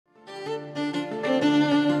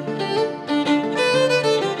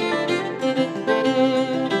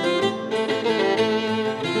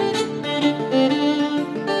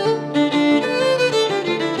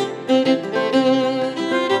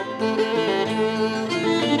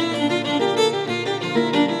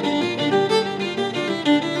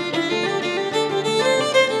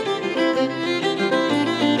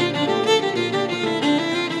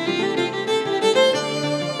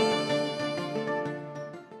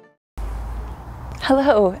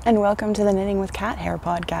Hello and welcome to the Knitting with Cat Hair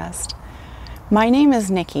podcast. My name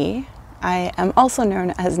is Nikki. I am also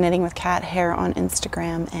known as Knitting with Cat Hair on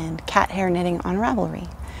Instagram and Cat Hair Knitting on Ravelry.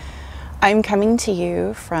 I'm coming to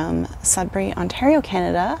you from Sudbury, Ontario,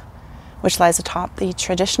 Canada, which lies atop the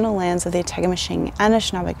traditional lands of the Otagamashing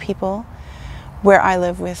Anishinaabe people, where I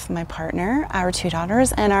live with my partner, our 2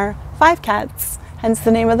 daughters, and our 5 cats, hence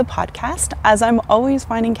the name of the podcast, as I'm always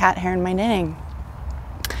finding cat hair in my knitting.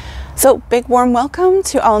 So big warm welcome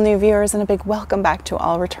to all new viewers and a big welcome back to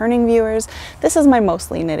all returning viewers. This is my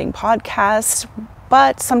mostly knitting podcast,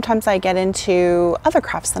 but sometimes I get into other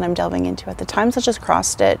crafts that I'm delving into at the time, such as cross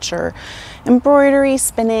stitch or embroidery,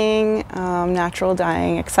 spinning, natural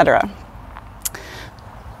dyeing, etc.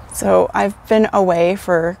 So I've been away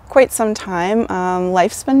for quite some time.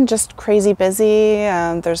 Life's been just crazy busy.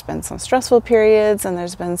 There's been some stressful periods and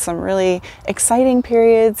there's been some really exciting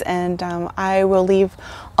periods, and I will leave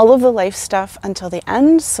all of the life stuff until the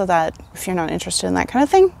end so that if you're not interested in that kind of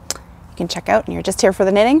thing, you can check out and you're just here for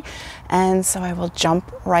the knitting. And so I will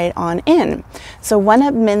jump right on in. So one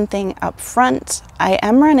admin thing up front, I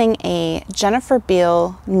am running a Jennifer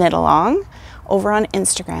Beale knit along over on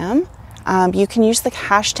Instagram. You can use the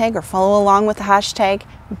hashtag or follow along with the hashtag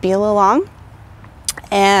BealeAlong.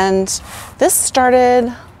 And this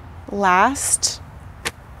started last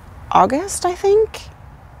August, I think.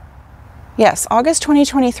 Yes, August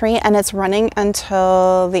 2023, and it's running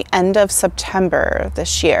until the end of September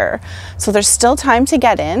this year. So there's still time to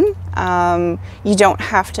get in. You don't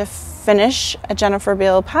have to finish a Jennifer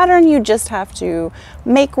Beale pattern, you just have to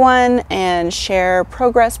make one and share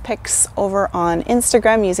progress pics over on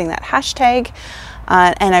Instagram using that hashtag.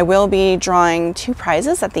 And I will be drawing 2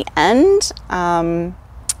 prizes at the end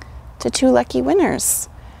to 2 lucky winners.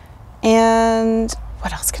 And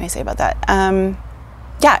what else can I say about that?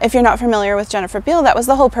 Yeah, if you're not familiar with Jennifer Beale, that was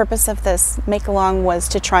the whole purpose of this make along, was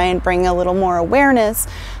to try and bring a little more awareness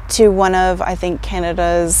to one of, I think,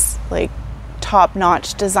 Canada's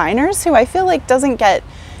top-notch designers, who I feel like doesn't get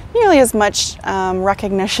nearly as much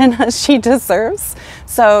recognition as she deserves.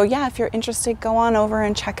 So yeah, if you're interested, go on over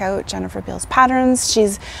and check out Jennifer Beale's patterns.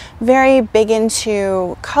 She's very big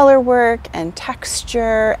into color work and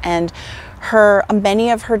texture, and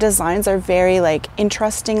many of her designs are very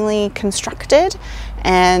interestingly constructed,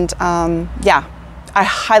 and yeah, I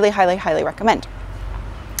highly recommend.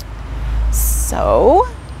 So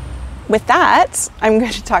with that, I'm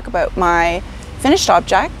going to talk about my finished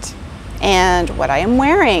object and what I am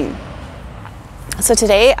wearing. So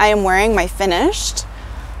today I am wearing my finished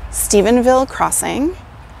Stephenville crossing.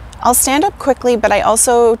 I'll stand up quickly, but I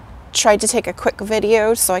also tried to take a quick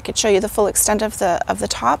video so I could show you the full extent of the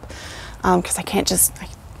top, because I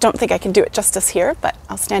don't think I can do it justice here, but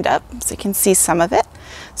I'll stand up so you can see some of it.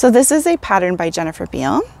 So this is a pattern by Jennifer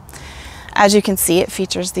Beale. As you can see, it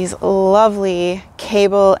features these lovely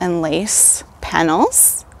cable and lace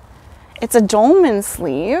panels. It's a dolman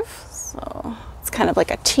sleeve, so it's kind of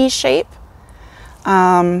like a T shape.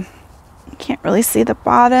 You can't really see the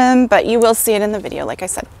bottom, but you will see it in the video, like I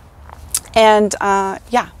said. And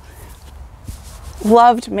yeah,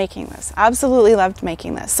 loved making this, absolutely loved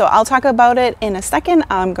making this. So I'll talk about it in a second.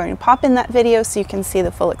 I'm going to pop in that video so you can see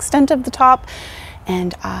the full extent of the top,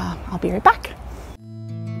 and I'll be right back.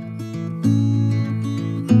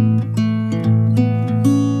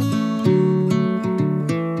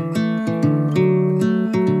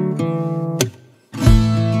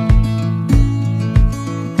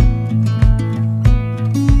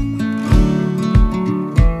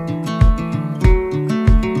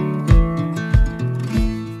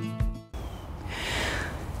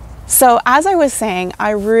 So as I was saying, I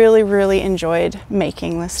really enjoyed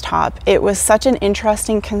making this top. It was such an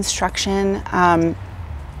interesting construction.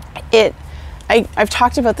 I've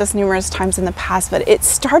talked about this numerous times in the past, but it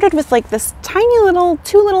started with this tiny little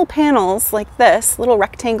 2 little panels like this, little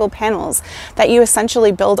rectangle panels that you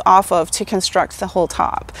essentially build off of to construct the whole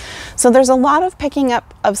top. So there's a lot of picking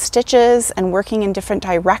up of stitches and working in different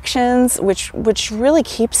directions, which really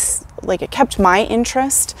it kept my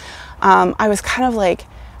interest. I was kind of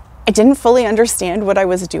I didn't fully understand what I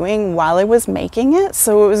was doing while I was making it,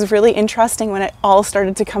 so it was really interesting when it all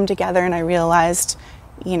started to come together and I realized,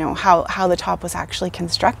 you know, how the top was actually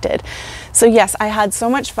constructed. So yes, I had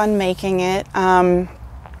so much fun making it.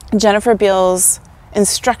 Jennifer Beale's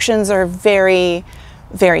instructions are very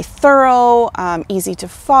thorough, easy to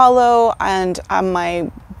follow, and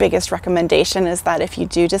my biggest recommendation is that if you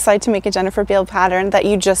do decide to make a Jennifer Beale pattern, that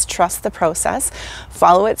you just trust the process,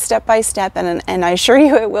 follow it step by step, and I assure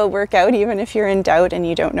you it will work out even if you're in doubt and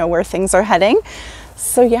you don't know where things are heading.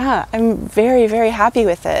 So yeah, I'm very happy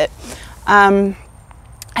with it.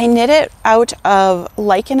 I I knit it out of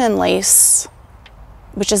Lichen and Lace,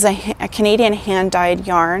 which is a Canadian hand-dyed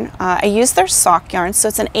yarn. I use their sock yarn, so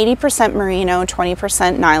it's an 80% merino,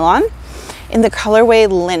 20% nylon in the colorway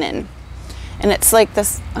Linen. And it's like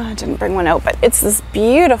this, I didn't bring one out, but it's this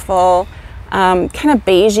beautiful kind of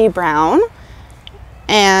beigey brown.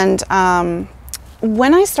 And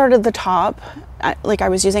when I started the top, like I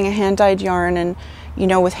was using a hand-dyed yarn, and you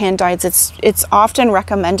know, with hand dyes, it's often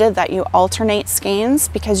recommended that you alternate skeins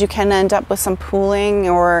because you can end up with some pooling,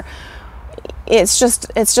 or it's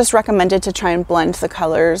just recommended to try and blend the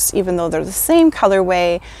colors, even though they're the same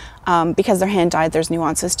colorway. Because they're hand dyed, there's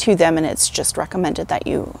nuances to them, and it's just recommended that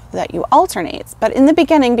you alternate. But in the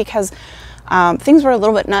beginning, because things were a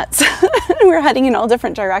little bit nuts, we were heading in all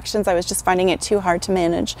different directions, I was just finding it too hard to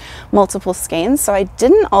manage multiple skeins, so I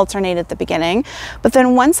didn't alternate at the beginning. But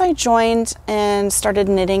then once I joined and started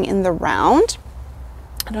knitting in the round,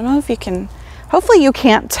 I don't know if you can, hopefully you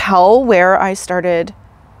can't tell where I started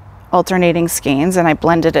alternating skeins, and I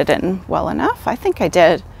blended it in well enough. I think I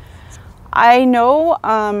did. I know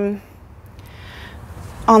on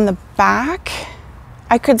the back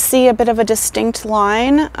I could see a bit of a distinct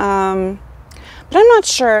line, but I'm not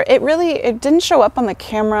sure. It didn't show up on the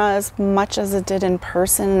camera as much as it did in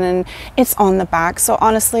person, and it's on the back, so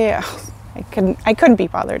honestly I couldn't be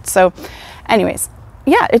bothered. So anyways,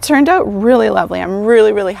 yeah, it turned out really lovely. I'm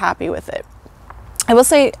really happy with it. I will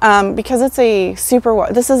say, because it's a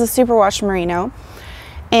this is a superwash merino,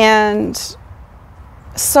 and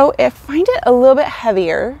so I find it a little bit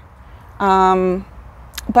heavier,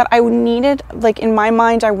 but I needed, like in my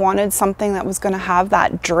mind, I wanted something that was going to have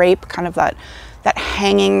that drape, kind of that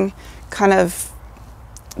hanging kind of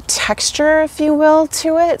texture, if you will,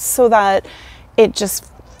 to it, so that it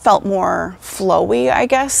just felt more flowy, I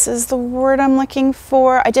guess is the word I'm looking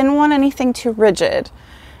for. I didn't want anything too rigid,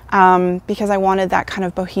 because I wanted that kind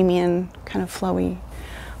of bohemian, kind of flowy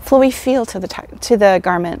feel to the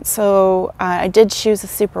garment. So I did choose a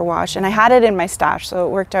superwash, and I had it in my stash, so it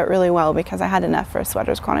worked out really well because I had enough for a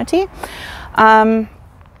sweater's quantity.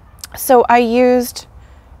 So I used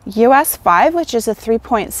US 5, which is a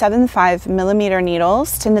 3.75 millimeter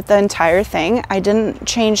needles to knit the entire thing. I didn't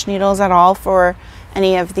change needles at all for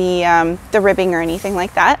any of the ribbing or anything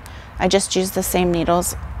like that. I just used the same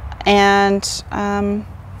needles. And yeah,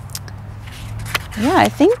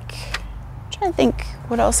 I'm trying to think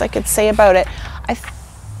what else I could say about it. I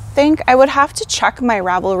think I would have to check my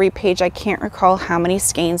Ravelry page. I can't recall how many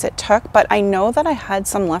skeins it took, but I know that I had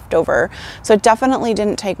some left over. So it definitely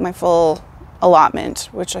didn't take my full allotment,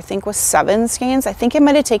 which I think was 7 skeins. I think it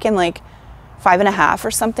might have taken like 5.5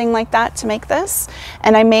 or something like that to make this.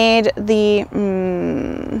 And I made the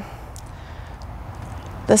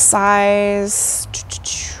size,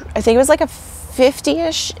 I think it was like a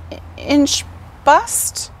 50-ish inch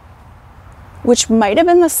bust, which might have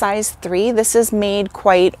been the size 3. This is made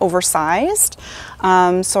quite oversized.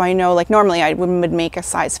 So I know, like normally I would make a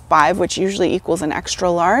size 5, which usually equals an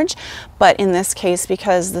extra large. But in this case,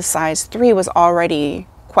 because the size 3 was already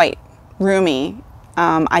quite roomy,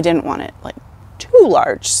 I didn't want it like too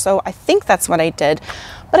large. So I think that's what I did.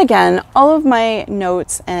 But again, all of my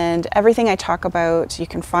notes and everything I talk about, you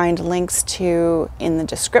can find links to in the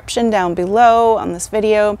description down below on this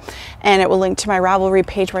video, and it will link to my Ravelry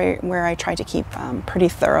page where I try to keep pretty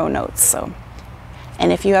thorough notes. So,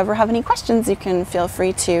 and if you ever have any questions, you can feel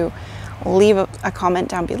free to leave a comment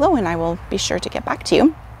down below, and I will be sure to get back to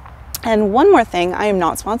you. And one more thing, I am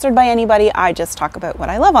not sponsored by anybody. I just talk about what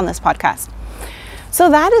I love on this podcast. So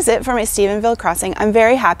that is it for my Stephenville crossing. I'm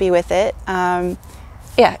very happy with it.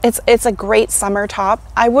 Yeah, it's a great summer top.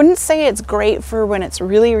 I wouldn't say it's great for when it's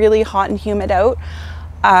really hot and humid out.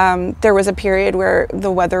 There was a period where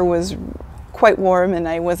the weather was quite warm and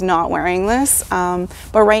I was not wearing this. But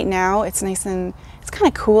right now it's nice and it's kind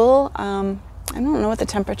of cool. I don't know what the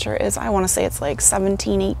temperature is. I want to say it's like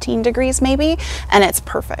 17, 18 degrees maybe, and it's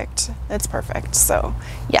perfect. It's perfect. So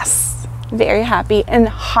yes, very happy and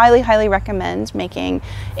highly recommend making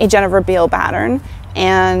a Jennifer Beale pattern.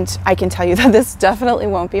 And I can tell you that this definitely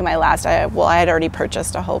won't be my last. I had already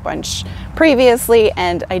purchased a whole bunch previously,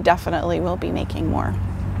 and I definitely will be making more.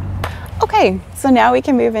 Okay, so now we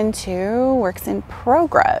can move into works in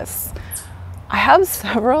progress. I have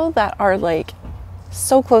several that are like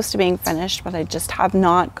so close to being finished, but I just have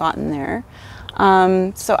not gotten there.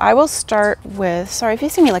 So I will start with, sorry if you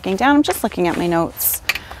see me looking down, I'm just looking at my notes.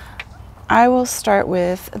 I will start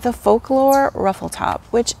with the Folklore Ruffle Top,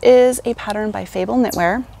 which is a pattern by Fabel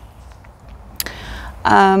Knitwear.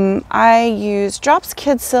 I used Drops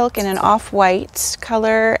Kid Silk in an off-white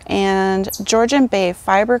color and Georgian Bay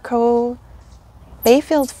Fiber Co.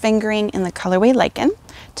 Bayfield Fingering in the colorway Lichen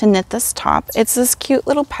to knit this top. It's this cute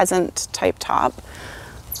little peasant type top.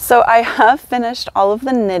 So I have finished all of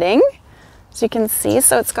the knitting, as you can see.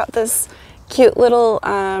 So it's got this cute little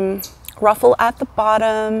ruffle at the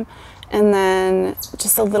bottom, and then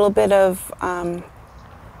just a little bit of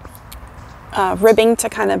ribbing to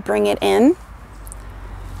kind of bring it in.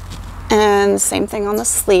 And same thing on the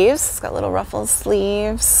sleeves. It's got little ruffle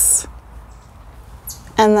sleeves.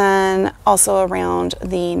 And then also around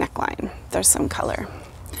the neckline, there's some color.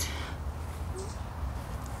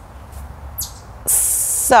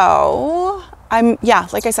 So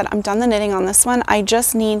like I said, I'm done the knitting on this one. I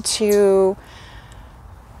just need to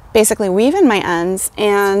basically weave in my ends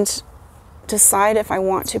and decide if I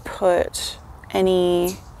want to put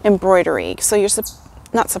any embroidery. So you're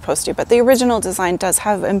not supposed to, but the original design does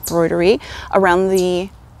have embroidery around the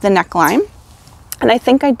neckline. And I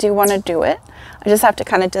think I do want to do it. I just have to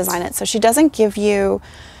kind of design it. So she doesn't give you,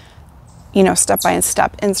 you know,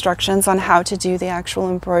 step-by-step instructions on how to do the actual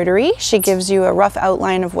embroidery. She gives you a rough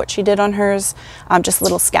outline of what she did on hers, just a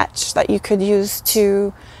little sketch that you could use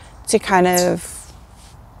to kind of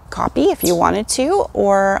copy if you wanted to,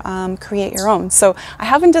 or create your own. So I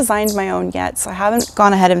haven't designed my own yet, so I haven't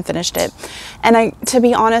gone ahead and finished it. And to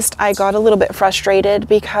be honest, I got a little bit frustrated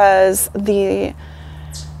because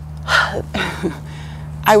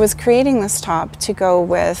I was creating this top to go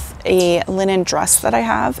with a linen dress that I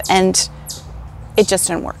have, and it just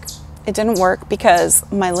didn't work. It didn't work because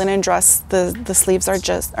my linen dress, the sleeves are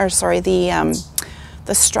just, or sorry, the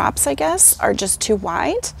straps, I guess, are just too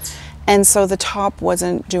wide. And so the top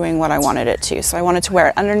wasn't doing what I wanted it to. So I wanted to wear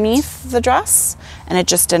it underneath the dress, and it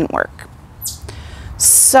just didn't work.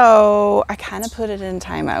 So I kind of put it in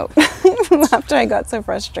timeout after I got so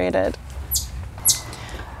frustrated.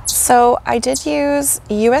 So I did use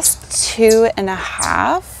US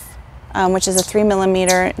 2.5, which is a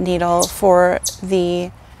 3mm needle for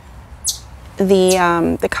the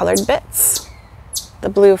colored bits, the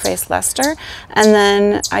blue faced Leicester, and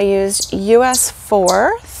then I used US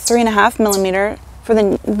 4, 3.5mm for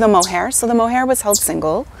the mohair. So the mohair was held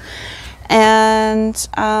single, and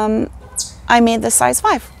I made the size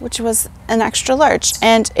 5, which was an extra large,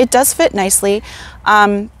 and it does fit nicely.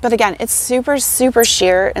 But again, it's super, super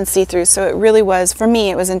sheer and see-through. So it really was, for me,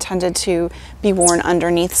 it was intended to be worn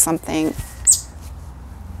underneath something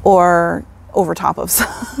or over top of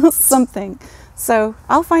something. So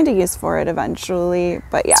I'll find a use for it eventually.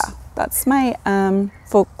 But yeah, that's my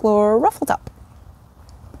Folklore ruffle top.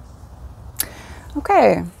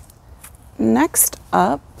 Okay, next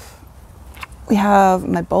up we have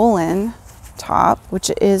my Bolan top,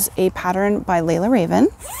 which is a pattern by Leila Raven.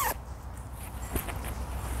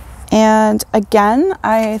 And again,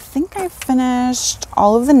 I think I finished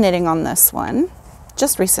all of the knitting on this one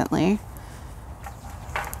just recently.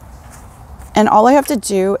 And all I have to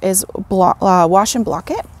do is wash and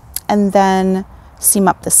block it, and then seam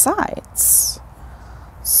up the sides.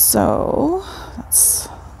 So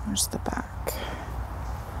where's the back?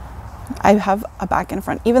 I have a back and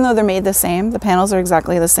front, even though they're made the same, the panels are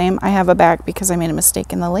exactly the same. I have a back because I made a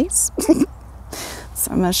mistake in the lace.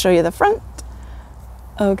 So I'm going to show you the front.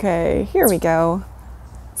 Okay, here we go.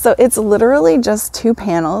 So it's literally just 2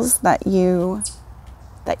 panels that you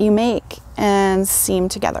make and seam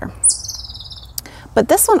together. But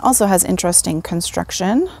this one also has interesting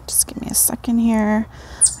construction. Just give me a second here.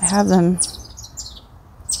 I have them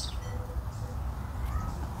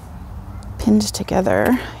pinned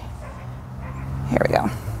together. Here we go.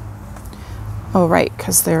 Oh, right,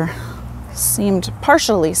 because they're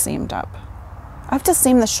partially seamed up. I have to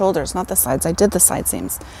seam the shoulders, not the sides. I did the side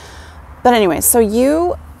seams. But anyway, so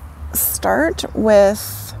you start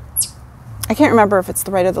with, I can't remember if it's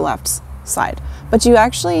the right or the left side, but you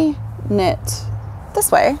actually knit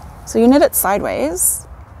this way. So you knit it sideways,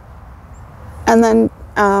 and then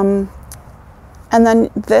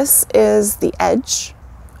this is the edge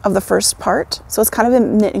of the first part. So it's kind of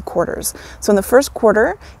knit in quarters. So in the first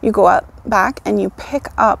quarter, you go back and you pick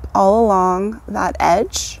up all along that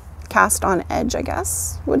edge, cast on edge, I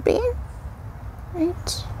guess would be,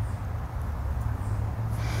 right?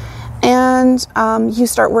 And you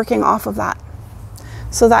start working off of that.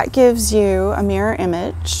 So that gives you a mirror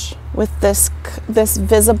image with this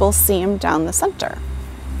visible seam down the center,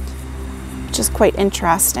 which is quite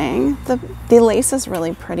interesting. The lace is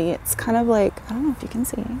really pretty. It's kind of like, I don't know if you can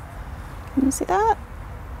see. Can you see that?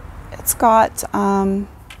 It's got, I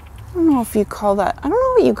don't know if you call that, I don't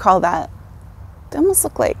know what you call that. They almost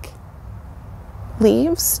look like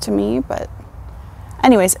leaves to me, but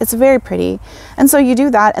anyways, it's very pretty. And so you do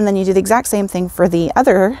that, and then you do the exact same thing for the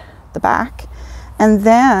back. And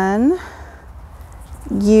then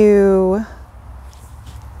you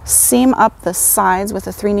seam up the sides with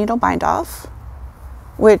a 3-needle bind off,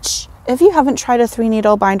 which if you haven't tried a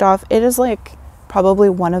 3-needle bind off, it is like probably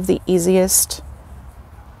one of the easiest,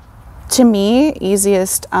 to me,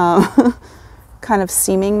 kind of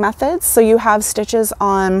seaming methods. So you have stitches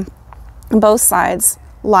on both sides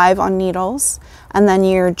live on needles, and then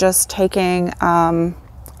you're just taking a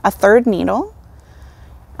 3rd needle.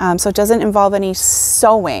 So it doesn't involve any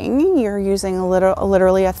sewing. You're using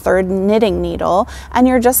literally a 3rd knitting needle, and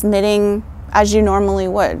you're just knitting as you normally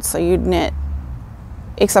would. So you'd knit,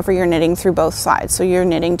 except for you're knitting through both sides. So you're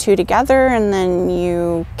knitting 2 together and then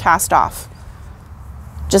you cast off,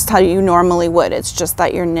 just how you normally would. It's just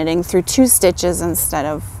that you're knitting through 2 stitches instead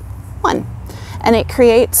of 1. And it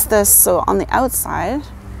creates this, so on the outside,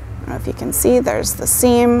 I don't know if you can see, there's the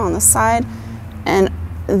seam on the side, and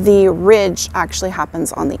the ridge actually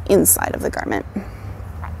happens on the inside of the garment.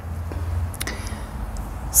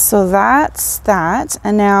 So that's that.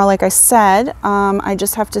 And now, like I said, I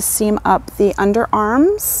just have to seam up the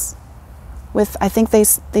underarms with, I think they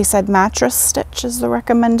said mattress stitch is the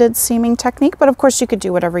recommended seaming technique, but of course you could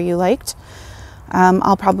do whatever you liked.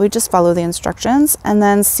 I'll probably just follow the instructions and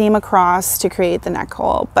then seam across to create the neck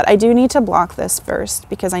hole. But I do need to block this first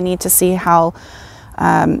because I need to see how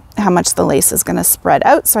much the lace is going to spread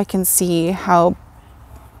out, so I can see how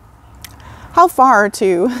far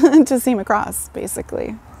to to seam across,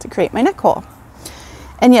 basically, to create my neck hole.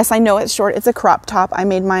 And yes, I know it's short. It's a crop top. I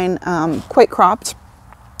made mine quite cropped.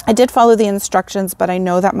 I did follow the instructions, but I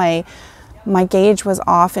know that my gauge was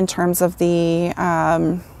off in terms of the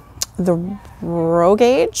row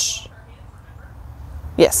gauge.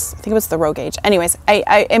 Yes, I think it was the row gauge. Anyways,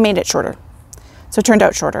 I made it shorter, so it turned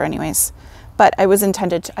out shorter anyways. But I was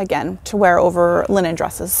intended, again, to wear over linen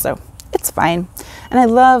dresses, so it's fine. And I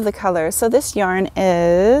love the color. So this yarn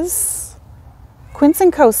is Quince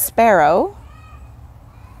 & Co. Sparrow.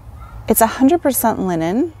 It's 100%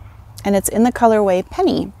 linen, and it's in the colorway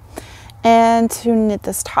Penny. And to knit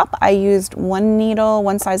this top, I used 1 needle,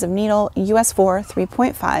 1 size of needle, US 4,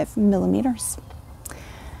 3.5 millimeters.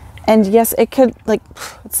 And yes, it could, like,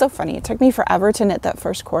 it's so funny. It took me forever to knit that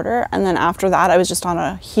first quarter. And then after that, I was just on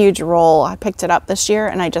a huge roll. I picked it up this year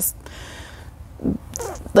and I just,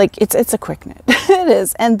 like, it's a quick knit. It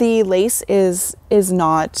is. And the lace is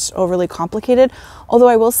not overly complicated. Although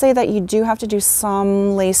I will say that you do have to do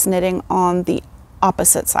some lace knitting on the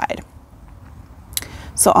opposite side.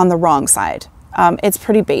 So on the wrong side. It's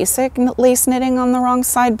pretty basic lace knitting on the wrong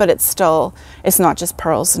side, but it's not just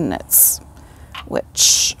purls and knits,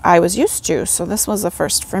 which I was used to. So this was a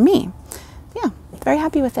first for me. Yeah, very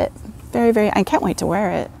happy with it. Very, very, I can't wait to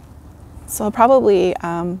wear it. So I'll probably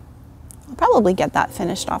get that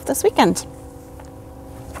finished off this weekend.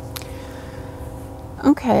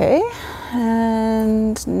 Okay,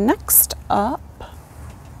 and next up,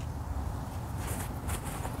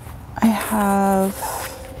 I have,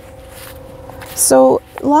 so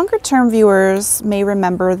longer term viewers may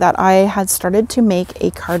remember that I had started to make a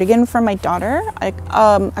cardigan for my daughter,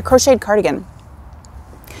 a crocheted cardigan,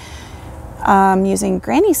 using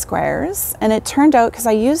granny squares. And it turned out, because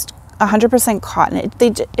I used 100% cotton,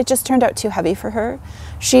 it just turned out too heavy for her.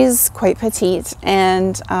 She's quite petite,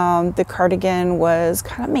 and the cardigan was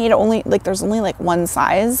kind of made only, like, there's only like 1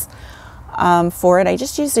 size for it. I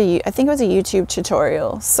just used I think it was a YouTube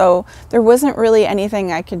tutorial. So there wasn't really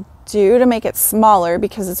anything I could do to make it smaller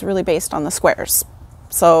because it's really based on the squares.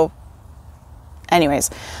 So anyways,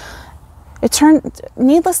 it turned,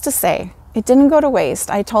 needless to say, it didn't go to waste.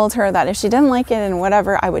 I told her that if she didn't like it and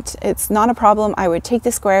whatever, it's not a problem. I would take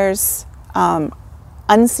the squares,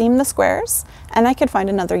 unseam the squares, and I could find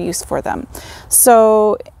another use for them.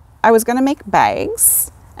 So I was gonna make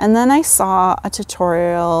bags, and then I saw a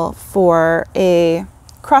tutorial for a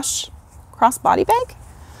cross body bag.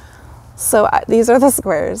 So these are the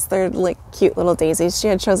squares. They're like cute little daisies. She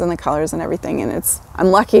had chosen the colors and everything, and I'm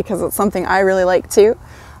lucky because it's something I really like too.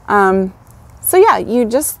 So yeah, you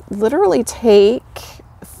just literally take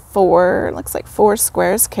 4, looks like 4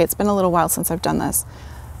 squares. Okay, it's been a little while since I've done this.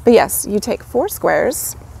 But yes, you take 4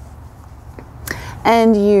 squares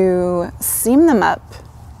and you seam them up,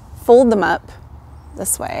 fold them up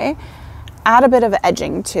this way, add a bit of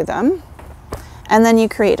edging to them, and then you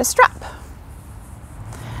create a strap.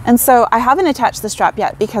 And so I haven't attached the strap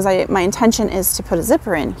yet because my intention is to put a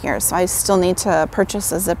zipper in here. So I still need to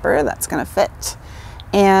purchase a zipper that's gonna fit.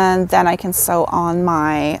 And then I can sew on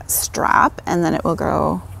my strap, and then it will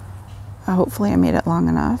go, hopefully I made it long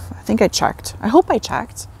enough. I think I checked. I hope I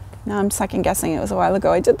checked. Now I'm second guessing. It was a while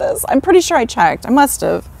ago I did this. I'm pretty sure I checked. I must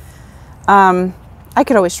have. I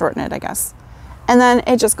could always shorten it, I guess. And then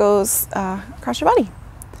it just goes across your body.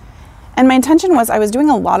 And my intention was, I was doing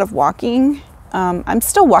a lot of walking. I'm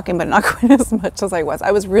still walking, but not quite as much as I was.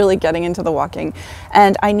 I was really getting into the walking,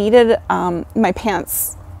 and I needed, my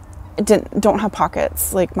pants don't have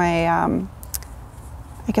pockets, like my,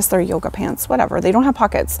 I guess they're yoga pants, whatever. They don't have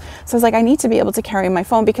pockets. So I was like, I need to be able to carry my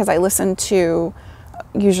phone, because I listen to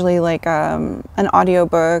usually like an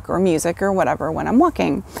audiobook or music or whatever when I'm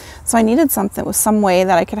walking. So I needed something with some way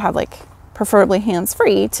that I could have, like, preferably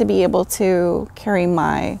hands-free, to be able to carry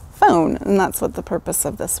my phone. And that's what the purpose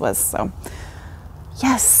of this was. So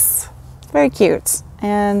yes, very cute.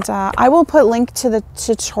 And I will put link to the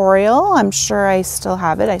tutorial. I'm sure I still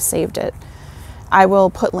have it. I saved it. I will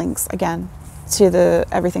put links again to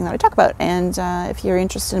everything that I talk about. And if you're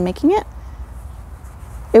interested in making it,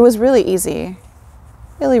 it was really easy.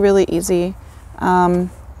 Really, really easy.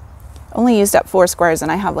 Only used up 4 squares,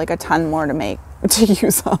 and I have like a ton more to make, to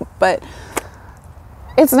use up. But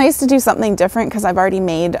it's nice to do something different, because I've already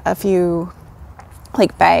made a few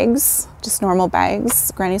like bags, just normal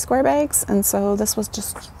bags, granny square bags. And so this was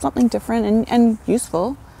just something different and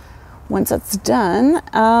useful once it's done.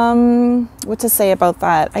 What to say about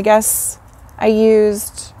that? I guess I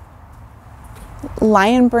used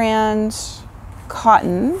Lion Brand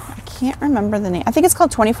cotton. I can't remember the name. I think it's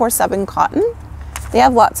called 24/7 cotton. They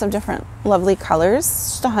have lots of different lovely colors.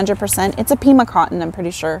 Just 100%. It's a Pima cotton, I'm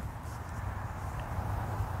pretty sure.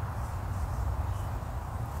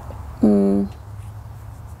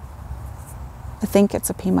 I think it's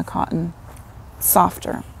a Pima cotton.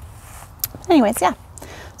 Softer. Anyways, yeah.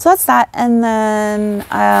 So that's that. And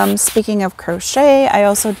then speaking of crochet, I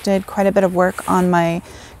also did quite a bit of work on my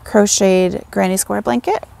crocheted granny square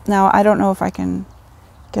blanket. Now, I don't know if I can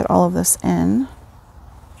get all of this in,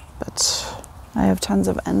 but I have tons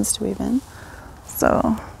of ends to weave in.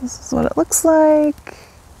 So this is what it looks like.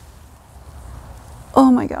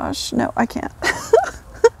 Oh my gosh, no, I can't.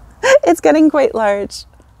 It's getting quite large.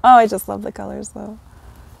 Oh, I just love the colors though.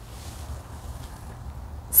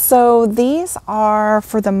 So these are,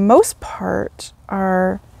 for the most part,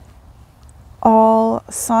 are all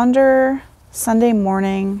Sonder Sunday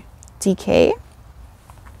Morning DK,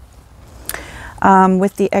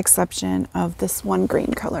 with the exception of this one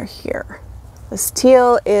green color here. This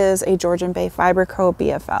teal is a Georgian Bay Fiber Co.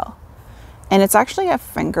 BFL. And it's actually a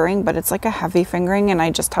fingering, but it's like a heavy fingering, and I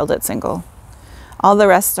just held it single. All the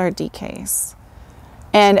rest are DKs.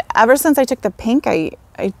 And ever since I took the pink, I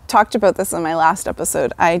talked about this in my last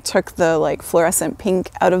episode. I took the like fluorescent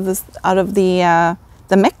pink out of the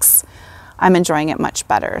mix. I'm enjoying it much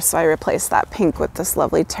better. So I replaced that pink with this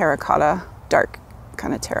lovely terracotta, dark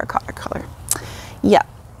kind of terracotta color. Yeah.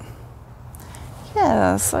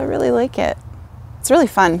 Yes, I really like it. It's really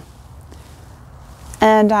fun.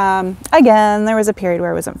 And again, there was a period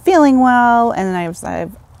where I wasn't feeling well, and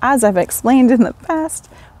as I've explained in the past,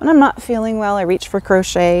 when I'm not feeling well, I reach for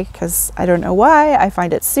crochet, because I don't know why. I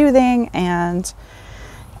find it soothing, and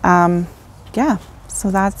yeah, so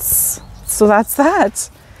that's that.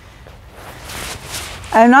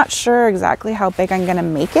 I'm not sure exactly how big I'm gonna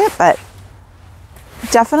make it, but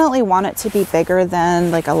definitely want it to be bigger than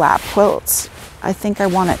like a lap quilt. I think I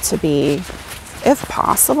want it to be, if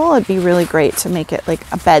possible, it'd be really great to make it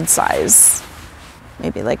like a bed size,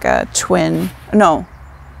 maybe like a twin, no,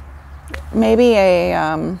 maybe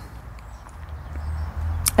a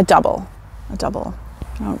double. I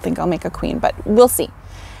don't think I'll make a queen, but we'll see.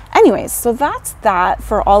 Anyways, so that's that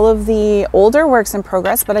for all of the older works in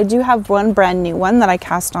progress, but I do have one brand new one that I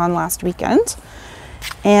cast on last weekend.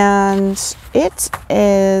 And it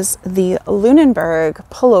is the Lunenburg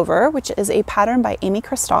Pullover, which is a pattern by Amy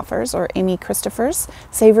Christoffers, or Amy Christoffers,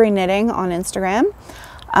 Savory Knitting on Instagram.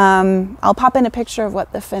 I'll pop in a picture of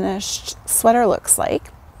what the finished sweater looks like.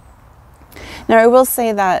 Now, I will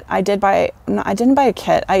say that I didn't buy a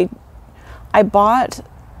kit. I bought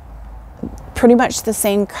pretty much the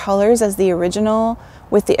same colors as the original,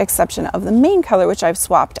 with the exception of the main color, which I've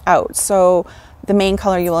swapped out. So the main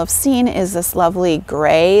color you will have seen is this lovely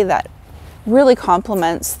gray that really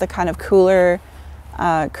complements the kind of cooler,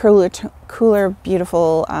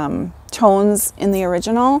 beautiful tones in the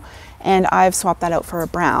original. And I've swapped that out for a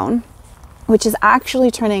brown, which is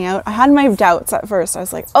actually turning out, I had my doubts at first. I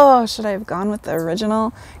was like, oh, should I have gone with the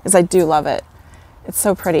original? Because I do love it. It's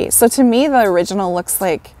so pretty. So to me, the original looks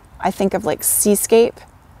like, I think of like seascape,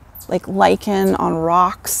 like lichen on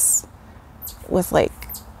rocks with like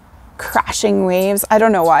crashing waves. I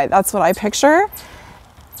don't know why, that's what I picture.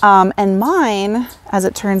 And mine, as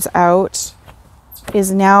it turns out,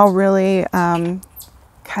 is now really kind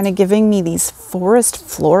of giving me these forest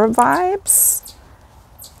floor vibes.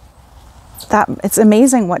 That it's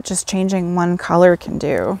amazing what just changing one color can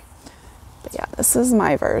do. But yeah, this is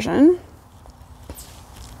my version.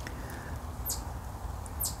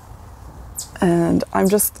 And I'm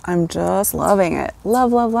just loving it.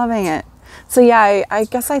 Loving it. So yeah, I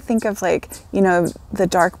guess I think of like, you know, the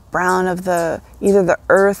dark brown of either the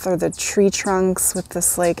earth or the tree trunks with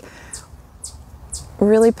this like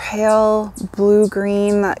really pale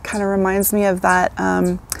blue-green that kind of reminds me of that.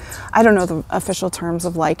 I don't know the official terms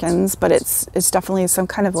of lichens, but it's definitely some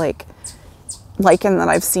kind of like lichen that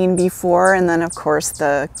I've seen before. And then of course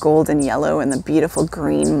the golden yellow and the beautiful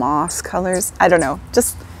green moss colors. I don't know,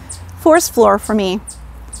 just forest floor for me.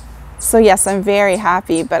 So yes, I'm very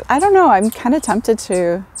happy, but I don't know, I'm kind of tempted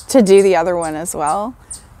to do the other one as well,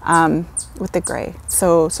 with the gray.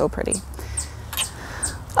 So pretty.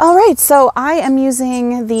 All right, so I am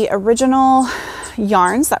using the original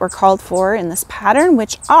yarns that were called for in this pattern,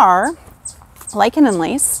 which are lichen and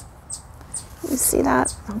lace. You see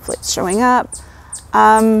that? Hopefully it's showing up.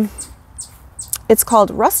 It's called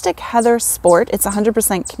Rustic Heather Sport. It's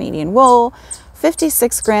 100% Canadian wool,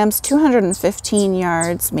 56 grams, 215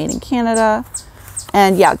 yards, made in Canada.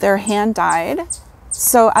 And yeah, they're hand dyed.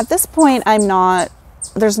 So at this point,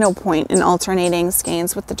 there's no point in alternating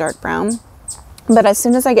skeins with the dark brown. But as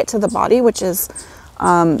soon as I get to the body, which is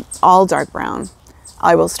all dark brown,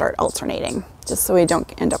 I will start alternating just so we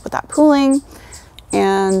don't end up with that pooling,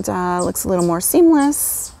 and looks a little more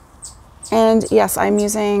seamless. And yes, I'm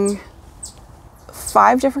using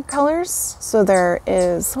 5 different colors. So there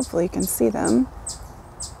is, hopefully you can see them.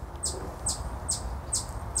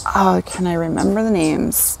 Oh, can I remember the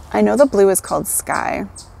names? I know the blue is called Sky.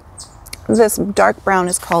 This dark brown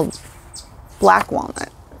is called Black Walnut.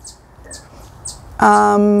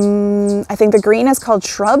 I think the green is called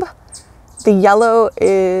Shrub. The yellow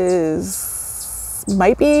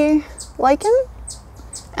might be Lichen.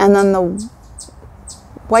 And then the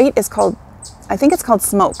white is called, I think it's called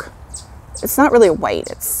Smoke. It's not really a white,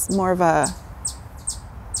 it's more of a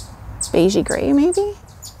beigey gray maybe?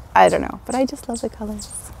 I don't know, but I just love the colors.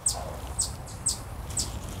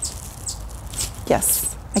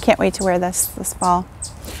 Yes, I can't wait to wear this fall.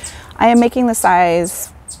 I am making the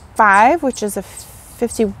size 5, which is a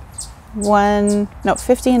 50 and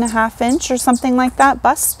a half inch or something like that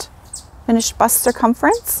bust, finished bust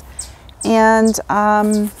circumference. And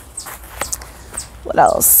what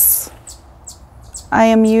else? I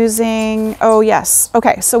am using, oh yes,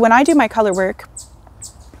 okay, so when I do my color work,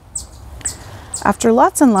 after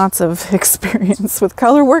lots and lots of experience with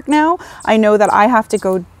color work now, I know that I have to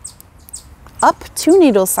go up 2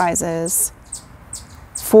 needle sizes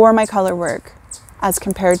for my color work as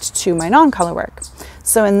compared to my non-color work.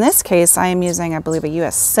 So in this case, I am using, I believe, a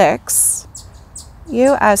US 6,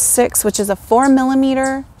 which is a 4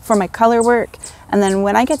 millimeter for my color work. And then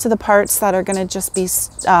when I get to the parts that are gonna just be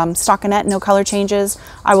stockinette, no color changes,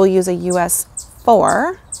 I will use a US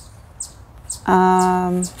 4.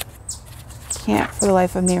 Can't for the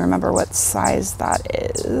life of me remember what size that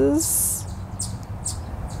is.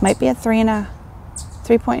 Might be a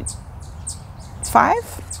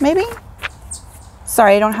 3.5, maybe?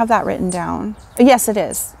 Sorry, I don't have that written down. Yes, it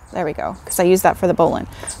is. There we go, because I use that for the Bolan.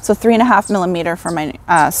 So 3.5 millimeter for my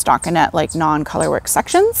stockinette, like non-color work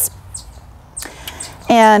sections.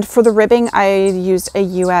 And for the ribbing, I used a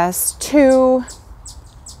US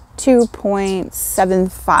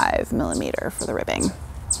 2.75 millimeter for the ribbing.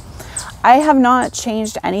 I have not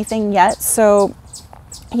changed anything yet. So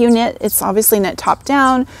you knit, it's obviously knit top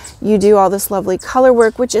down. You do all this lovely color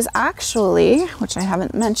work, which is actually, which I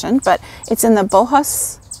haven't mentioned, but it's in the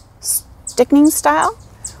Bohus sticking style,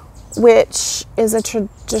 which is a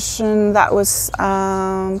tradition that was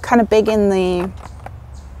kind of big in the,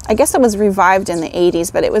 I guess it was revived in the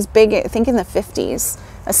 80s, but it was big, I think, in the 50s,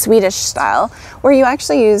 a Swedish style, where you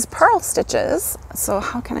actually use purl stitches. So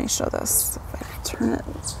how can I show this? If I turn it,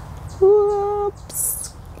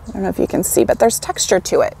 whoops. I don't know if you can see, but there's texture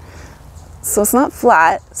to it. So it's not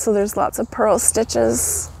flat, so there's lots of purl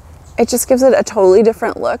stitches. It just gives it a totally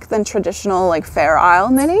different look than traditional like Fair Isle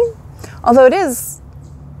knitting. Although it is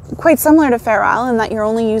quite similar to Fair Isle in that you're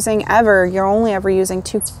only ever using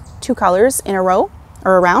two colors in a row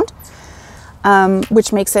or around,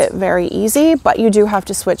 which makes it very easy, but you do have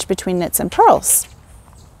to switch between knits and purls.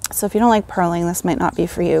 So if you don't like purling, this might not be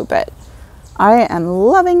for you, but I am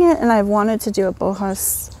loving it, and I've wanted to do a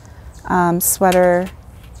Bohus sweater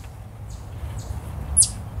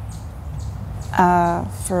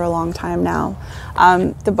for a long time now.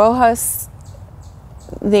 The Bohus,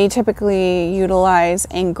 they typically utilize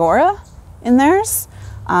Angora in theirs.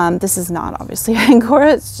 This is not obviously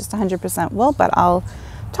Angora, it's just 100% wool, but I'll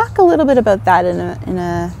talk a little bit about that in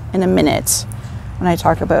a minute when I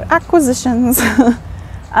talk about acquisitions.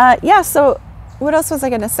 Yeah, so what else was I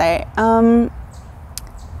going to say? I'm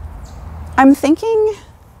thinking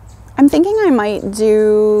I might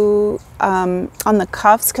do on the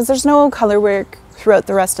cuffs, because there's no color work throughout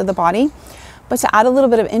the rest of the body. But to add a little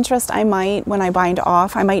bit of interest, I might, when I bind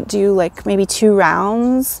off, I might do like maybe 2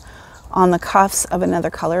 rounds on the cuffs of another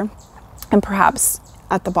color, and perhaps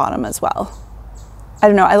at the bottom as well. I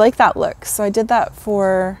don't know, I like that look. So I did that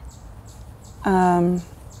for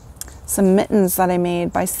some mittens that I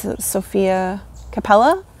made by Sophia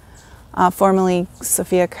Capella, formerly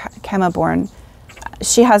Sophia Kemaborn.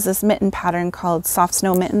 She has this mitten pattern called Soft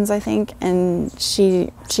Snow Mittens, I think, and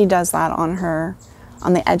she does that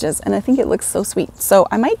on the edges, and I think it looks so sweet. So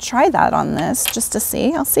I might try that on this just to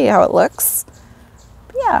see. I'll see how it looks.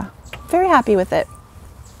 But yeah, very happy with it.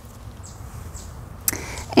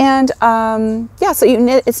 And yeah, so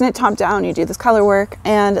it's knit top down, you do this color work,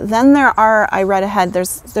 and then I read ahead,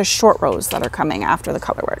 there's short rows that are coming after the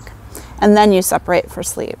color work, and then you separate for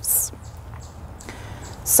sleeves.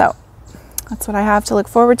 So that's what I have to look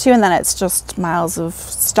forward to, and then it's just miles of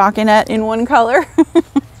stockinette in one color.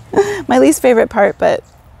 My least favorite part, but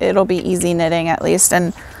it'll be easy knitting at least.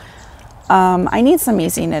 And I need some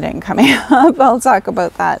easy knitting coming up. I'll talk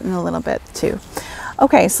about that in a little bit too.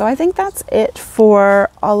 Okay, so I think that's it for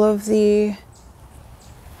all of the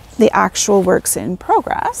actual works in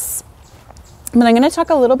progress. But I'm going to talk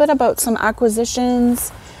a little bit about some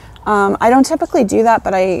acquisitions. I don't typically do that,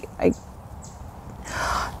 but I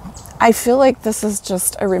feel like this is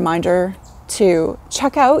just a reminder to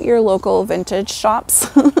check out your local vintage shops.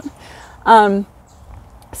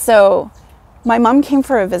 So my mom came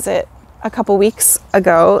for a visit a couple weeks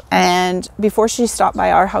ago, and before she stopped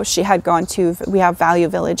by our house, she had gone to, we have Value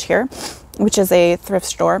Village here, which is a thrift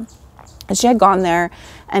store, and she had gone there,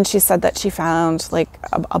 and she said that she found like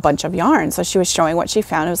a bunch of yarn. So she was showing what she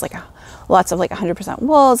found. It was like lots of like 100%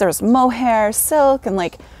 wools. There was mohair, silk, and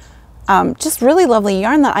like just really lovely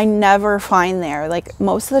yarn that I never find there. Like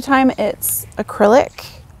most of the time it's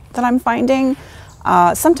acrylic that I'm finding.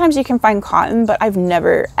 Sometimes you can find cotton, but I've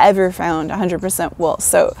never ever found 100% wool.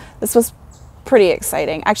 So this was pretty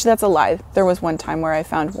exciting. Actually, that's a lie. There was one time where I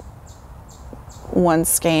found one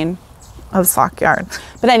skein of sock yarn.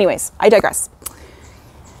 But anyways, I digress.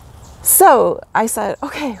 So I said,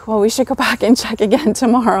 okay, well, we should go back and check again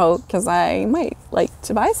tomorrow because I might like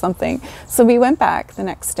to buy something. So we went back the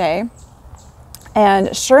next day,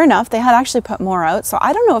 and sure enough, they had actually put more out. So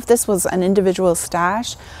I don't know if this was an individual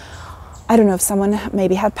stash. I don't know if someone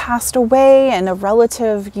maybe had passed away and a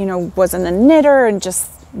relative, you know, wasn't a knitter and just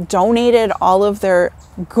donated all of their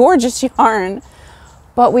gorgeous yarn.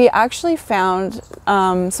 But we actually found,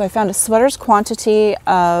 so I found a sweater's quantity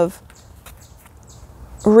of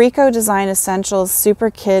Rico Design Essentials Super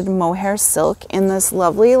Kid Mohair Silk in this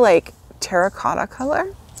lovely like terracotta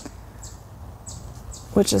color,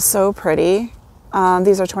 which is so pretty.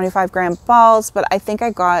 These are 25 gram balls, but I think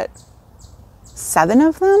I got 7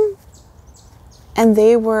 of them, and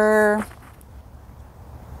they were,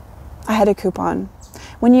 I had a coupon.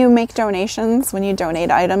 When you make donations, when you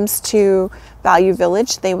donate items to Value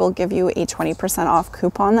Village, they will give you a 20% off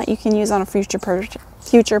coupon that you can use on a future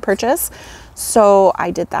purchase. So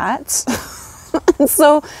I did that.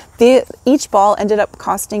 So each ball ended up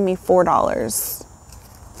costing me $4.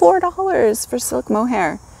 $4 for silk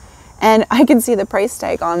mohair. And I can see the price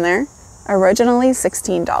tag on there. Originally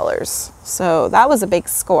 $16. So that was a big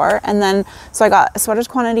score. And then, so I got a sweater's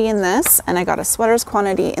quantity in this, and I got a sweater's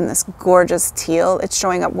quantity in this gorgeous teal. It's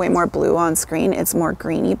showing up way more blue on screen. It's more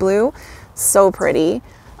greeny blue. So pretty.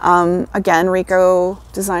 Again, Rico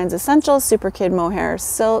Designs Essentials Super Kid Mohair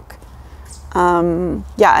Silk.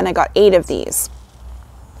 Yeah, and I got 8 of these.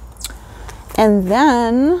 And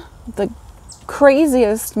then the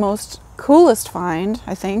craziest, most coolest find,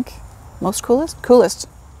 I think, coolest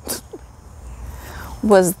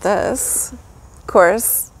was this, of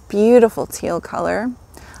course, beautiful teal color.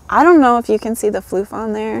 I don't know if you can see the floof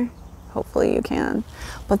on there. Hopefully you can.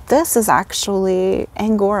 But this is actually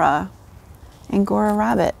Angora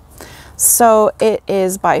Rabbit. So it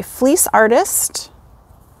is by Fleece Artist.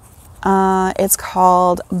 It's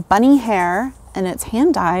called Bunny Hair, and it's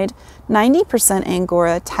hand dyed, 90%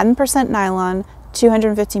 Angora, 10% nylon,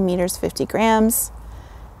 250 meters, 50 grams.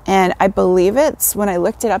 And I believe it's, when I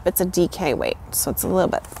looked it up, it's a DK weight. So it's a little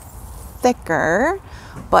bit thicker,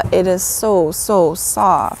 but it is so, so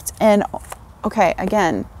soft. And okay,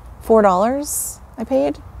 again, $4 I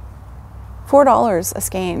paid. $4 a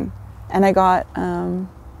skein. And I got, I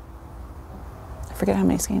forget how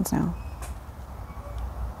many skeins now.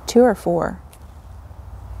 2 or 4.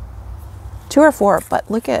 2 or 4, but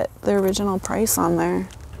look at the original price on there.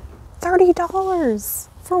 $30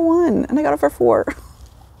 for for 1 and I got it for 4.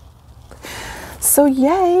 So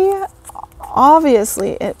yay.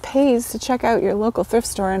 Obviously it pays to check out your local thrift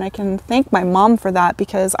store, and I can thank my mom for that,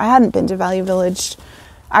 because I hadn't been to Value Village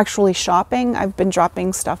actually shopping. I've been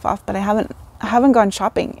dropping stuff off, but I haven't gone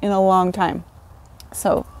shopping in a long time.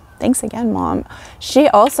 So thanks again, Mom. She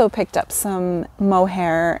also picked up some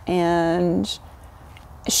mohair, and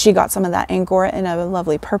she got some of that Angora in a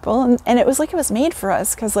lovely purple, and it was like it was made for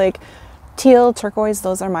us, because like teal, turquoise,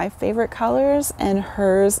 those are my favorite colors, and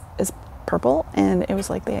hers is purple, and it was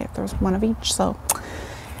like there was one of each. So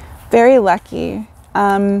very lucky.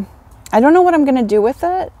 I don't know what I'm gonna do with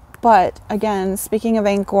it, but again, speaking of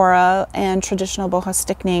Angora and traditional Bohus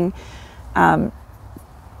stickning,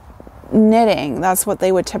 knitting, that's what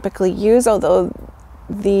they would typically use, although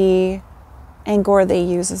the Angora they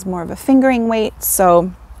use is more of a fingering weight.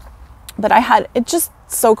 So, but it just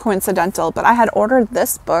so coincidental, but I had ordered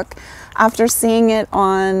this book after seeing it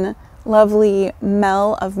on lovely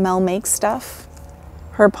Mel of Mel Makes Stuff,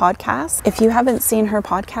 her podcast. If you haven't seen her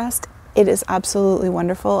podcast, it is absolutely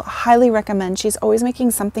wonderful. Highly recommend. She's always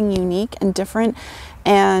making something unique and different,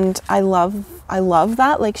 and I love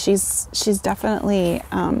that. Like she's definitely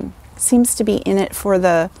seems to be in it for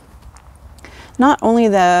the not only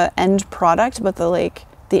the end product, but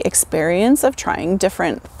the experience of trying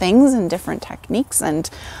different things and different techniques, and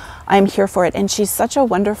I'm here for it. And she's such a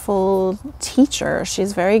wonderful teacher.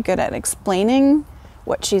 She's very good at explaining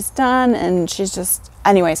what she's done, and she's just,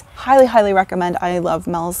 anyways, highly recommend. I love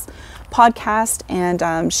Mel's podcast,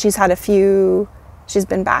 and she's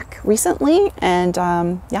been back recently, and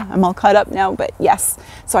yeah, I'm all caught up now, but yes.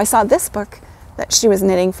 So I saw this book that she was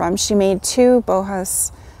knitting from. She made 2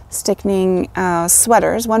 Bohus stickning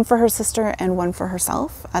sweaters, one for her sister and one for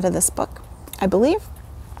herself, out of this book, I believe.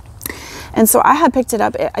 And so I had picked it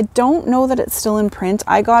up. I don't know that it's still in print.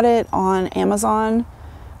 I got it on Amazon,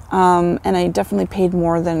 and I definitely paid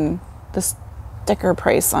more than the sticker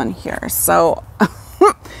price on here. So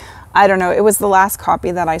I don't know. It was the last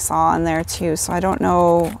copy that I saw on there too. So I don't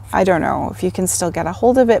know if you can still get a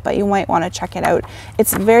hold of it, but you might want to check it out.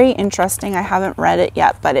 It's very interesting. I haven't read it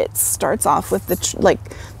yet, but it starts off with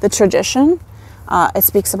the tradition. It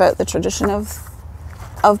speaks about the tradition of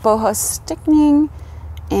Bohus stickning,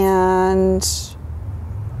 and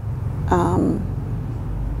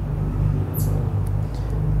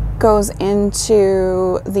goes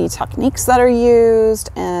into the techniques that are used,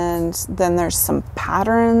 and then there's some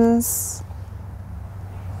patterns.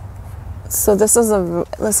 So this is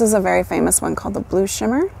a very famous one called the Blue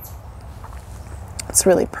Shimmer. It's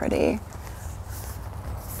really pretty.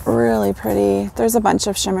 Really pretty. There's a bunch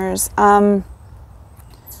of shimmers.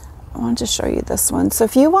 I want to show you this one. So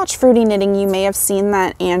if you watch Fruity Knitting, you may have seen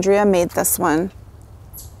that Andrea made this one.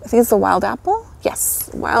 I think it's the Wild Apple. Yes,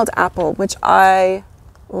 Wild Apple, which I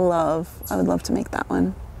love. I would love to make that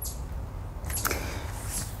one.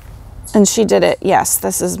 And she did it. Yes,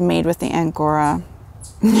 this is made with the Angora.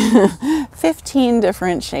 15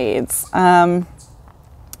 different shades. I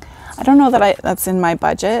don't know that that's in my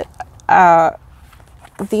budget.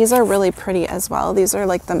 These are really pretty as well. These are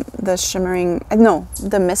like the shimmering, no,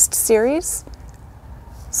 the mist series.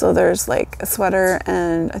 So there's like a sweater,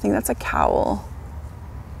 and I think that's a cowl.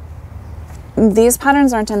 These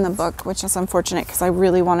patterns aren't in the book, which is unfortunate, because I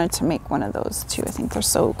really wanted to make one of those too. I think they're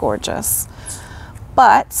so gorgeous.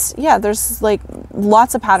 But yeah, there's like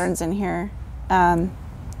lots of patterns in here,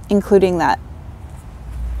 including that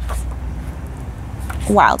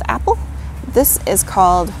Wild Apple. This is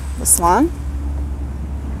called the Swan.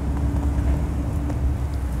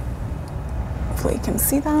 Hopefully you can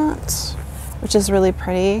see that, which is really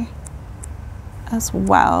pretty as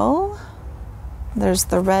well. There's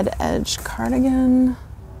the red edge cardigan.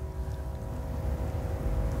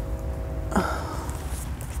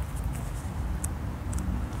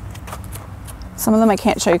 Some of them I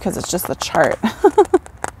can't show you because it's just the chart.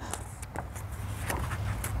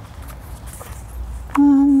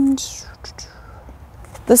 And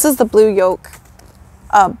this is the blue yoke,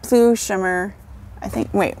 blue shimmer, I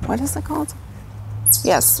think. Wait, what is it called?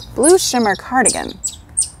 Yes, blue shimmer cardigan.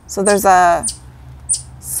 So there's a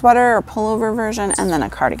sweater or pullover version, and then a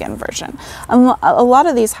cardigan version. A lot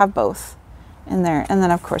of these have both in there. And then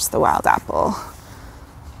of course the Wild Apple.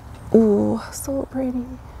 Ooh, so pretty.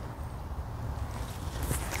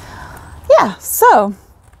 Yeah, so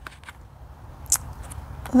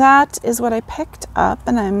that is what I picked up,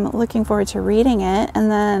 and I'm looking forward to reading it, and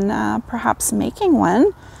then perhaps making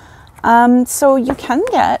one. So you can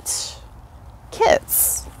get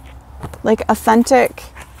kits, like authentic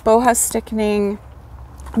Bohus stickning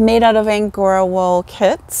made out of Angora wool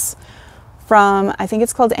kits from, I think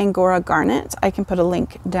it's called Angora Garnet. I can put a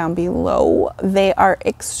link down below. They are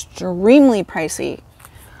extremely pricey.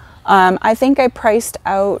 I think I priced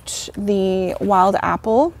out the Wild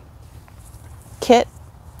Apple kit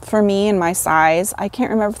for me and my size. I can't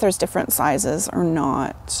remember if there's different sizes or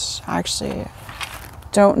not. Actually,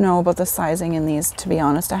 don't know about the sizing in these, to be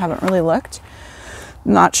honest. I haven't really looked.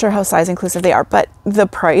 Not sure how size inclusive they are, but the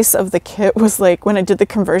price of the kit was like, when I did the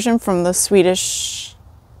conversion from the Swedish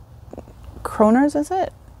kroners, is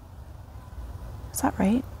it? Is that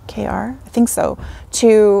right? KR? I think so.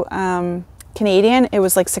 To Canadian, it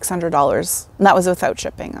was like $600. And that was without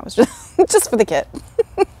shipping. That was just for the kit.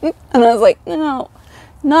 And I was like, no,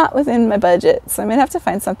 not within my budget. So I'm gonna have to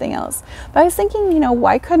find something else. But I was thinking, you know,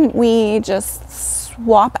 why couldn't we just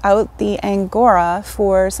swap out the Angora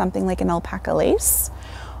for something like an alpaca lace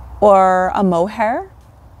or a mohair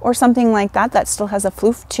or something like that, that still has a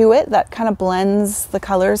floof to it, that kind of blends the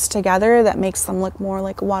colors together, that makes them look more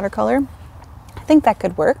like a watercolor. I think that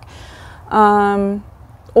could work.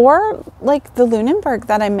 Or like the Lunenburg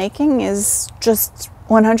that I'm making is just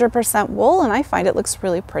 100% wool, and I find it looks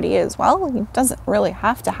really pretty as well. It doesn't really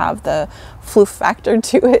have to have the floof factor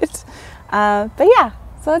to it. But yeah,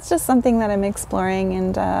 so that's just something that I'm exploring,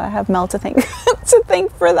 and I have Mel to thank to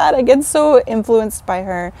thank for that. I get so influenced by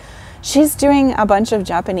her. She's doing a bunch of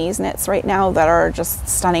Japanese knits right now that are just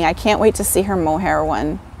stunning. I can't wait to see her mohair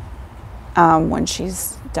one when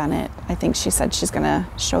she's done it. I think she said she's gonna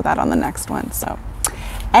show that on the next one. So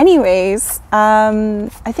anyways,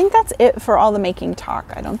 I think that's it for all the making talk.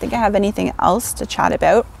 I don't think I have anything else to chat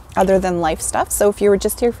about other than life stuff. So if you were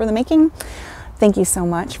just here for the making, thank you so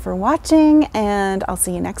much for watching, and I'll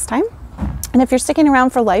see you next time. And if you're sticking around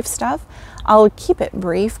for life stuff, I'll keep it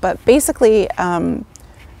brief, but basically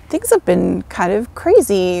things have been kind of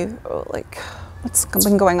crazy. Like, what's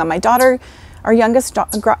been going on? My daughter, our youngest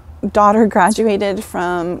daughter graduated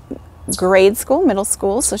from grade school, middle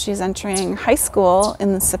school, so she's entering high school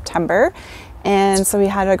in September, and so we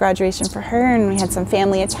had a graduation for her, and we had some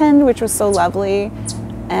family attend, which was so lovely.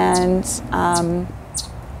 And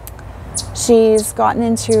she's gotten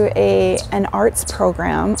into an arts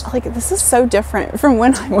program. Like, this is so different from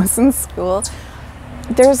when I was in school.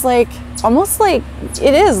 There's like almost like,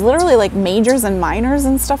 it is literally like majors and minors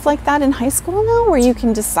and stuff like that in high school now, where you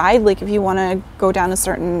can decide like if you want to go down a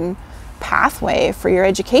certain pathway for your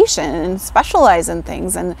education and specialize in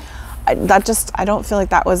things. And I don't feel like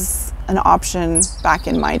that was an option back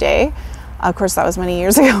in my day. Of course, that was many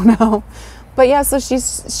years ago now. But yeah, so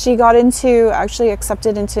she got actually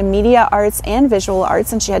accepted into media arts and visual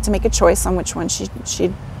arts, and she had to make a choice on which one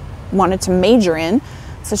she wanted to major in.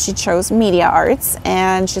 So she chose media arts,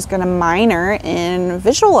 and she's going to minor in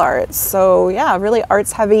visual arts. So yeah, really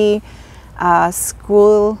arts heavy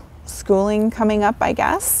schooling coming up, I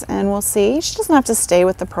guess, and we'll see. She doesn't have to stay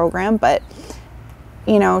with the program, but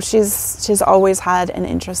you know, she's always had an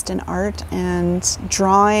interest in art and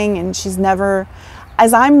drawing, and she's never,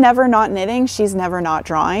 as I'm never not knitting, she's never not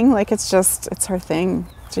drawing. Like, it's her thing.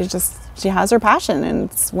 She has her passion,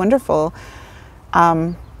 and it's wonderful.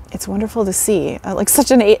 It's wonderful to see, like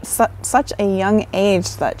such a young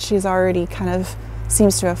age that she's already kind of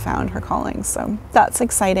seems to have found her calling. So that's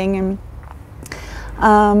exciting.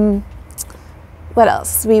 And what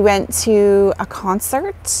else? We went to a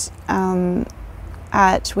concert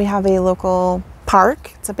we have a local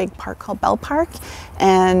park. It's a big park called Bell Park,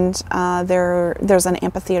 and there's an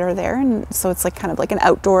amphitheater there, and so it's like kind of like an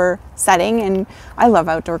outdoor setting, and I love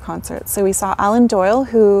outdoor concerts. So we saw Alan Doyle,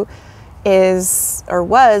 who was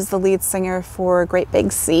the lead singer for Great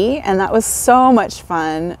Big Sea, and that was so much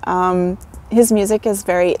fun. His music is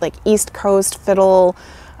very like East Coast fiddle,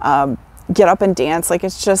 get up and dance, like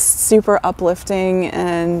it's just super uplifting,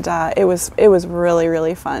 and it was really,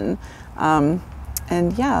 really fun.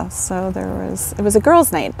 And yeah, so it was a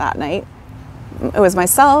girls' night that night. It was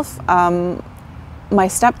myself, my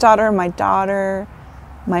stepdaughter, my daughter,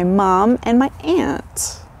 my mom, and my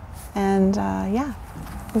aunt, and yeah.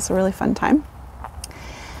 It was a really fun time.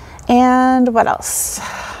 And what else?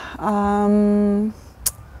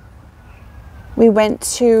 We went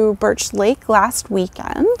to Birch Lake last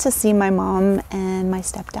weekend to see my mom and my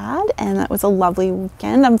stepdad, and that was a lovely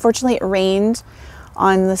weekend. Unfortunately, it rained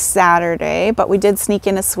on the Saturday, but we did sneak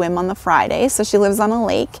in a swim on the Friday. So she lives on a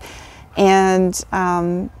lake, and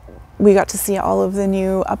we got to see all of the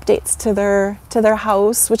new updates to their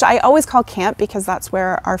house, which I always call camp because that's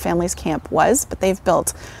where our family's camp was, but they've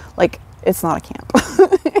built, like, it's not a camp.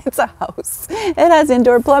 It's a house. It has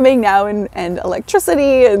indoor plumbing now and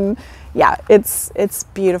electricity, and yeah, it's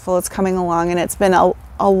beautiful. It's coming along, and it's been a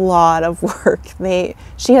lot of work.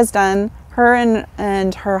 She has done her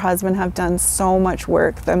and her husband have done so much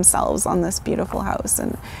work themselves on this beautiful house,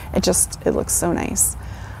 and it looks so nice.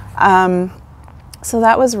 So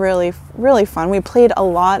that was really, really fun. We played a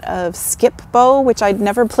lot of skip bow, which I'd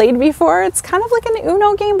never played before. It's kind of like an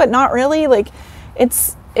Uno game, but not really. Like,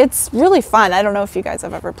 it's really fun. I don't know if you guys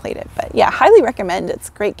have ever played it, but yeah, highly recommend. It's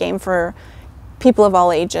a great game for people of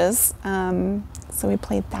all ages. So we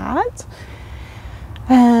played that.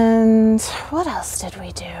 And what else did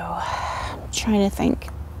we do? I'm trying to think.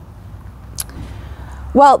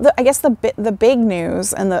 Well, I guess the big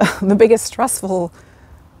news and the biggest stressful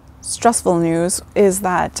news is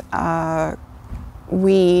that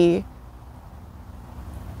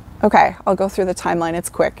okay, I'll go through the timeline. It's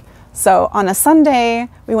quick. So on a Sunday,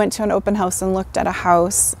 we went to an open house and looked at a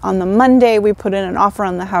house. On the Monday, we put in an offer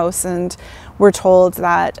on the house, and we're told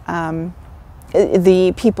that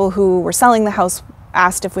the people who were selling the house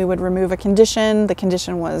asked if we would remove a condition. The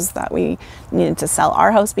condition was that we needed to sell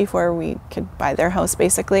our house before we could buy their house,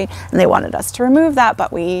 basically. And they wanted us to remove that,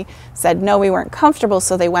 but we said no, we weren't comfortable,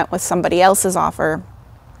 so they went with somebody else's offer.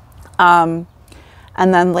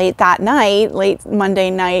 And then late Monday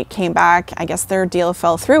night, came back. I guess their deal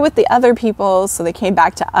fell through with the other people, so they came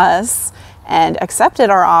back to us and accepted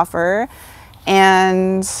our offer.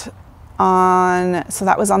 And so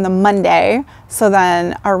that was on the Monday. So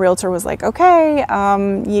then our realtor was like, okay,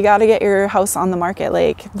 you got to get your house on the market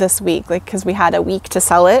like this week, like, because we had a week to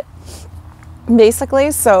sell it,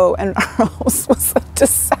 basically. So, and our house was a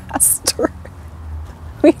disaster.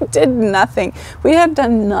 We did nothing. We had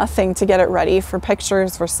done nothing to get it ready for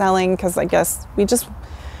pictures, for selling, because I guess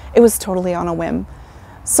it was totally on a whim.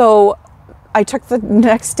 So I took the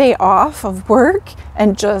next day off of work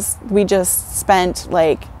and we just spent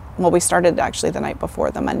like, well, we started actually the night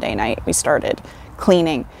before, the Monday night, we started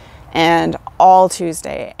cleaning, and all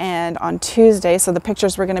Tuesday. And on Tuesday, so the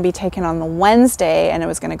pictures were going to be taken on the Wednesday, and it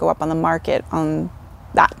was going to go up on the market on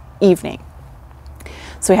that evening.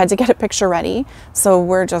 So we had to get a picture ready. So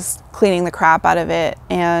we're just cleaning the crap out of it.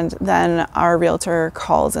 And then our realtor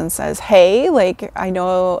calls and says, hey, like, I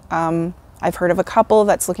know, I've heard of a couple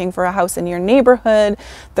that's looking for a house in your neighborhood.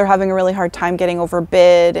 They're having a really hard time getting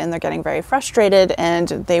overbid, and they're getting very frustrated. And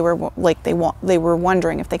they were like, they were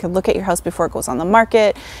wondering if they could look at your house before it goes on the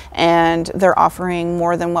market. And they're offering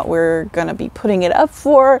more than what we're gonna be putting it up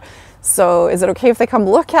for. So is it okay if they come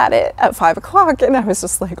look at it at 5 o'clock? And I was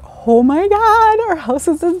just like, oh my God, our house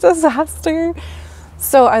is a disaster.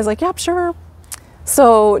 So I was like, yep, sure.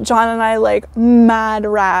 So John and I like mad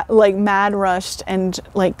rushed and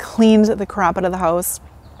like cleaned the crap out of the house.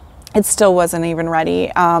 It still wasn't even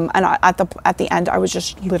ready. And at the end, I was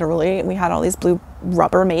just literally, we had all these blue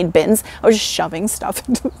Rubbermaid bins. I was just shoving stuff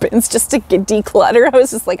into the bins just to get declutter. I was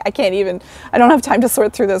just like, I don't have time to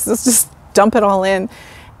sort through this. Let's just dump it all in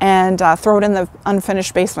and throw it in the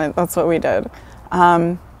unfinished basement. That's what we did.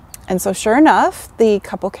 And so sure enough, the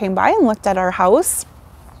couple came by and looked at our house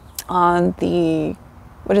on the,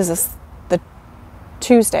 what is this? The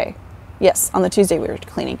Tuesday. Yes, on the Tuesday we were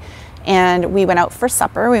cleaning. And we went out for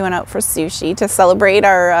supper. We went out for sushi to celebrate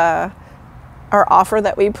our offer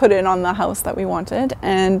that we put in on the house that we wanted.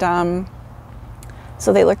 And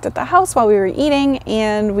so they looked at the house while we were eating,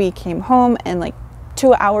 and we came home, and like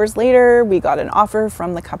 2 hours later, we got an offer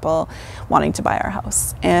from the couple wanting to buy our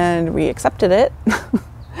house, and we accepted it.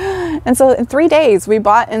 And so in 3 days, we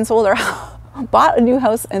bought and sold bought a new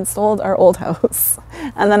house and sold our old house.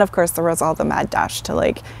 And then of course there was all the mad dash to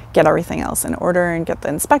like get everything else in order and get the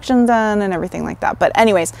inspection done and everything like that. But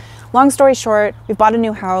anyways, long story short, we bought a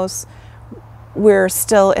new house. We're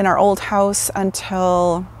still in our old house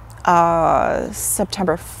until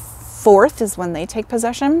September 4th is when they take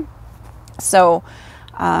possession. So,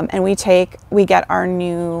 and we get our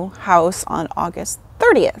new house on August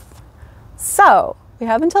 30th. So we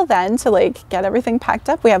have until then to like get everything packed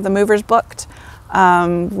up. We have the movers booked.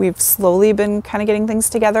 We've slowly been kind of getting things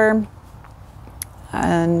together,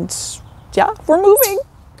 and yeah, we're moving.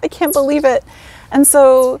 I can't believe it. And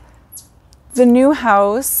so the new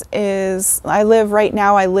house is, I live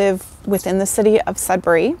within the city of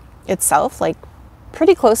Sudbury itself, like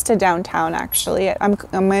pretty close to downtown actually.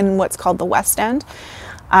 I'm in what's called the West End.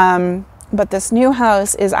 But this new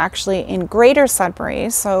house is actually in Greater Sudbury,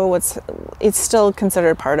 so it's still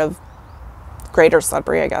considered part of Greater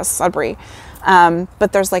Sudbury, I guess, Sudbury.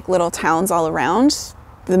 But there's like little towns all around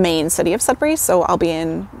the main city of Sudbury, so I'll be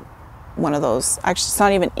in one of those. Actually, it's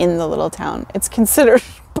not even in the little town. It's considered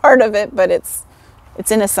part of it, but it's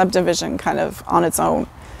in a subdivision kind of on its own.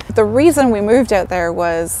 The reason we moved out there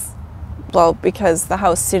was, well, because the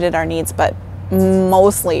house suited our needs, but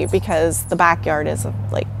mostly because the backyard is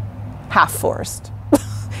like half forest.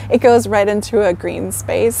 it goes right into a green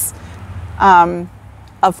space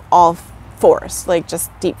of all forest, like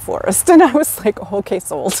just deep forest. And I was like, okay,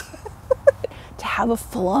 sold. To have a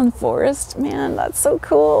full-on forest, man, that's so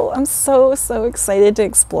cool. I'm so excited to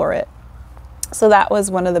explore it. So that was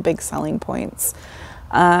one of the big selling points.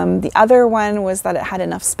 The other one was that it had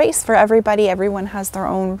enough space for everybody. Everyone has their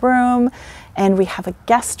own room, and we have a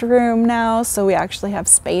guest room now. So we actually have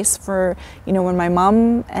space for, you know, when my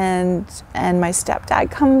mom and my stepdad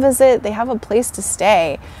come visit, they have a place to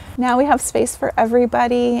stay. Now we have space for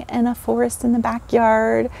everybody and a forest in the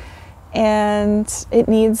backyard, and it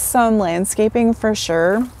needs some landscaping for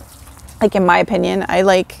sure. Like, in my opinion, I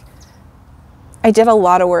did a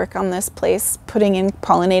lot of work on this place, putting in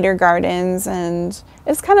pollinator gardens, and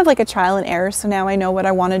it's kind of like a trial and error. So now I know what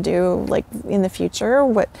I want to do, like in the future,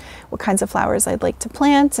 what kinds of flowers I'd like to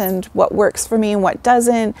plant and what works for me and what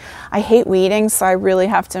doesn't. I hate weeding, so I really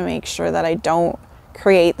have to make sure that I don't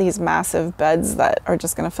create these massive beds that are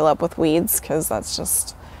just going to fill up with weeds, because that's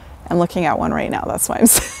just, I'm looking at one right now. That's why I'm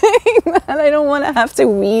saying that. I don't want to have to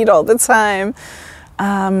weed all the time.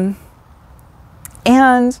 And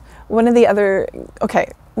one of the other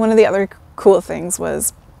cool things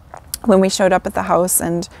was when we showed up at the house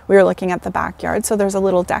and we were looking at the backyard. So there's a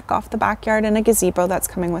little deck off the backyard and a gazebo that's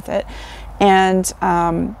coming with it. And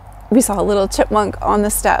we saw a little chipmunk on the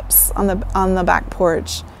steps on the back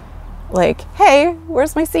porch, like, hey,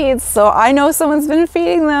 where's my seeds? So I know someone's been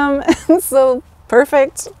feeding them. And so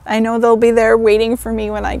perfect. I know they'll be there waiting for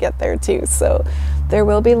me when I get there too. So there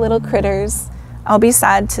will be little critters. I'll be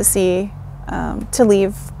sad to see to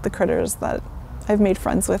leave the critters that I've made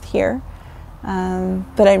friends with here,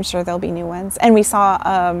 but I'm sure there'll be new ones. And we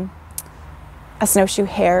saw a snowshoe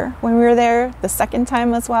hare when we were there the second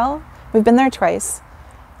time as well. We've been there twice.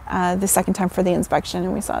 The second time for the inspection,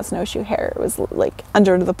 and we saw a snowshoe hare. It was like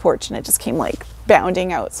under the porch, and it just came like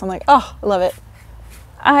bounding out. So I'm like, oh, I love it.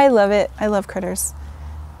 I love it. I love critters.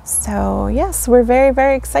 So yes, we're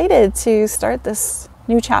very excited to start this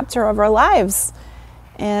new chapter of our lives.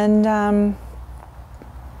 And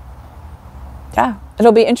yeah,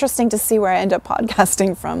 it'll be interesting to see where I end up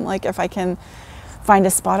podcasting from. Like, if I can find a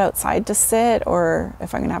spot outside to sit, or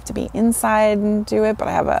if I'm gonna have to be inside and do it. But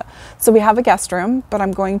we have a guest room, but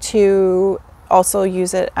I'm going to also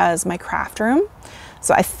use it as my craft room.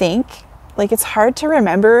 So I think, like, it's hard to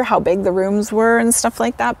remember how big the rooms were and stuff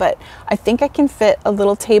like that, but I think I can fit a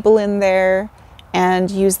little table in there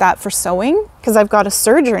and use that for sewing, because I've got a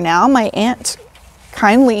serger now. My aunt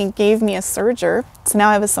kindly gave me a serger, so now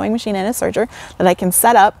I have a sewing machine and a serger that I can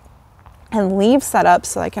set up and leave set up,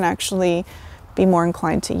 so I can actually be more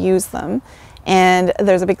inclined to use them. And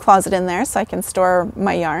there's a big closet in there, so I can store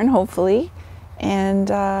my yarn, hopefully. And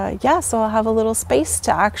yeah, so I'll have a little space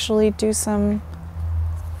to actually do some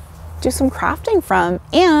crafting from.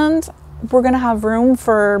 And we're gonna have room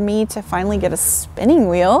for me to finally get a spinning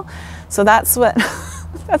wheel. So that's what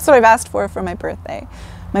that's what I've asked for my birthday.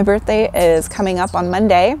 My birthday is coming up on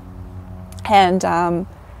Monday, and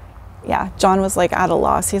yeah, John was like at a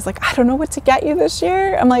loss. He's like, I don't know what to get you this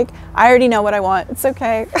year. I'm like, I already know what I want. It's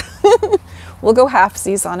okay. We'll go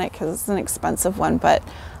halfsies on it because it's an expensive one. But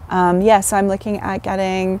yeah, so I'm looking at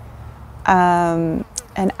getting an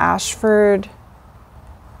Ashford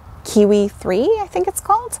Kiwi 3, I think it's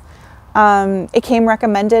called. It came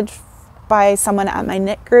recommended by someone at my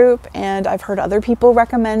knit group, and I've heard other people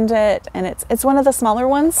recommend it, and it's one of the smaller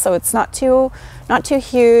ones, so it's not too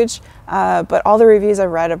huge, but all the reviews I've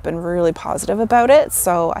read have been really positive about it,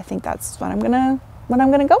 so I think that's what I'm gonna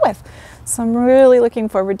go with. So I'm really looking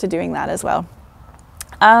forward to doing that as well.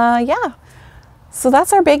 Yeah, so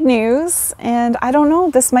that's our big news, and I don't know,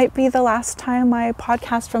 this might be the last time I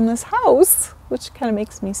podcast from this house, which kind of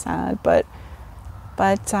makes me sad, but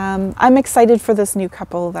I'm excited for this new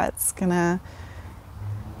couple that's gonna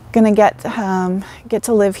get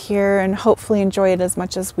to live here and hopefully enjoy it as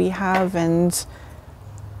much as we have and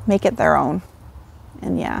make it their own.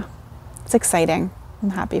 And yeah, it's exciting. I'm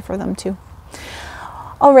happy for them too.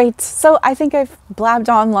 All right, so I think I've blabbed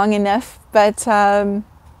on long enough, but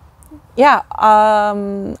yeah,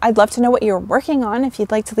 I'd love to know what you're working on. If you'd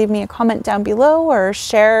like to leave me a comment down below or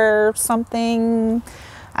share something,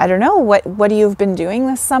 I don't know, what you've been doing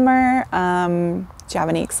this summer. Do you have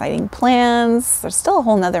any exciting plans? There's still a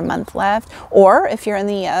whole nother month left. Or if you're in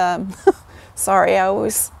the, sorry,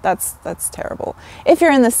 that's terrible. If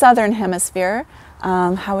you're in the Southern Hemisphere,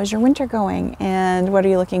 how is your winter going? And what are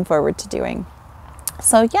you looking forward to doing?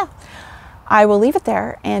 So yeah, I will leave it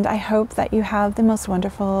there, and I hope that you have the most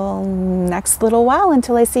wonderful next little while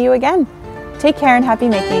until I see you again. Take care and happy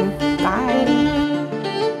making. Bye.